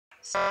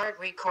Start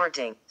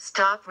recording.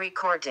 Stop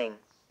recording.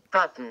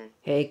 Button.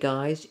 Hey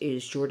guys, it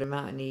is Jordan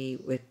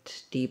Matney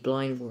with the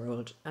Blind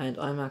World, and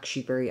I'm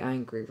actually very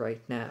angry right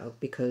now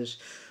because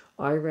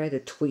I read a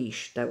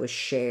tweet that was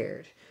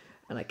shared,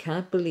 and I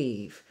can't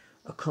believe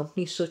a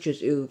company such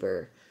as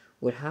Uber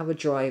would have a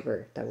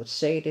driver that would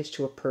say this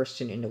to a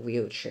person in a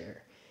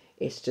wheelchair.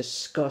 It's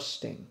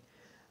disgusting.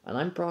 And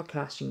I'm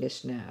broadcasting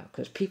this now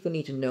because people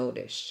need to know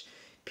this.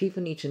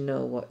 People need to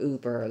know what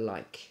Uber are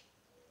like.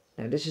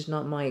 Now, this is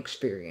not my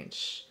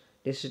experience.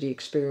 This is the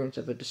experience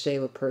of a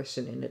disabled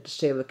person in the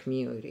disabled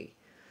community.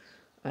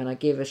 And I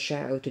give a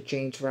shout out to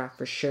James Rapp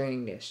for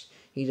sharing this.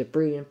 He's a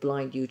brilliant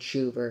blind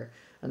YouTuber,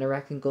 and I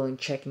reckon going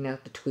checking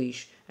out the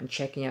tweet and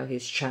checking out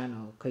his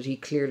channel because he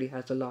clearly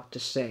has a lot to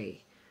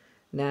say.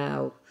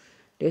 Now,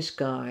 this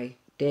guy,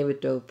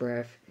 David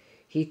Dobrev,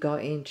 he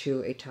got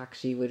into a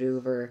taxi with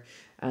Uber,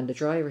 and the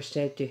driver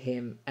said to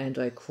him, and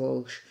I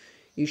quote,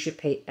 "You should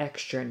pay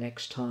extra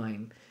next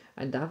time."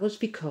 And that was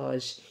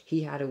because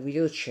he had a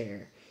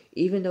wheelchair.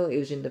 Even though it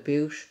was in the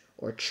boot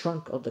or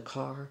trunk of the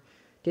car,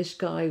 this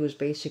guy was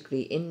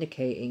basically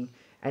indicating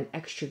an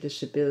extra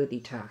disability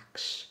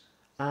tax.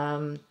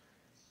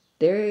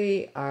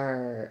 They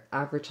are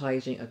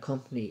advertising a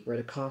company where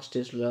the cost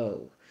is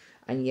low,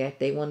 and yet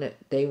they want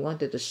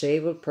a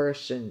disabled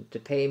person to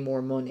pay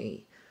more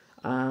money.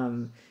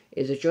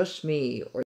 Is it just me, or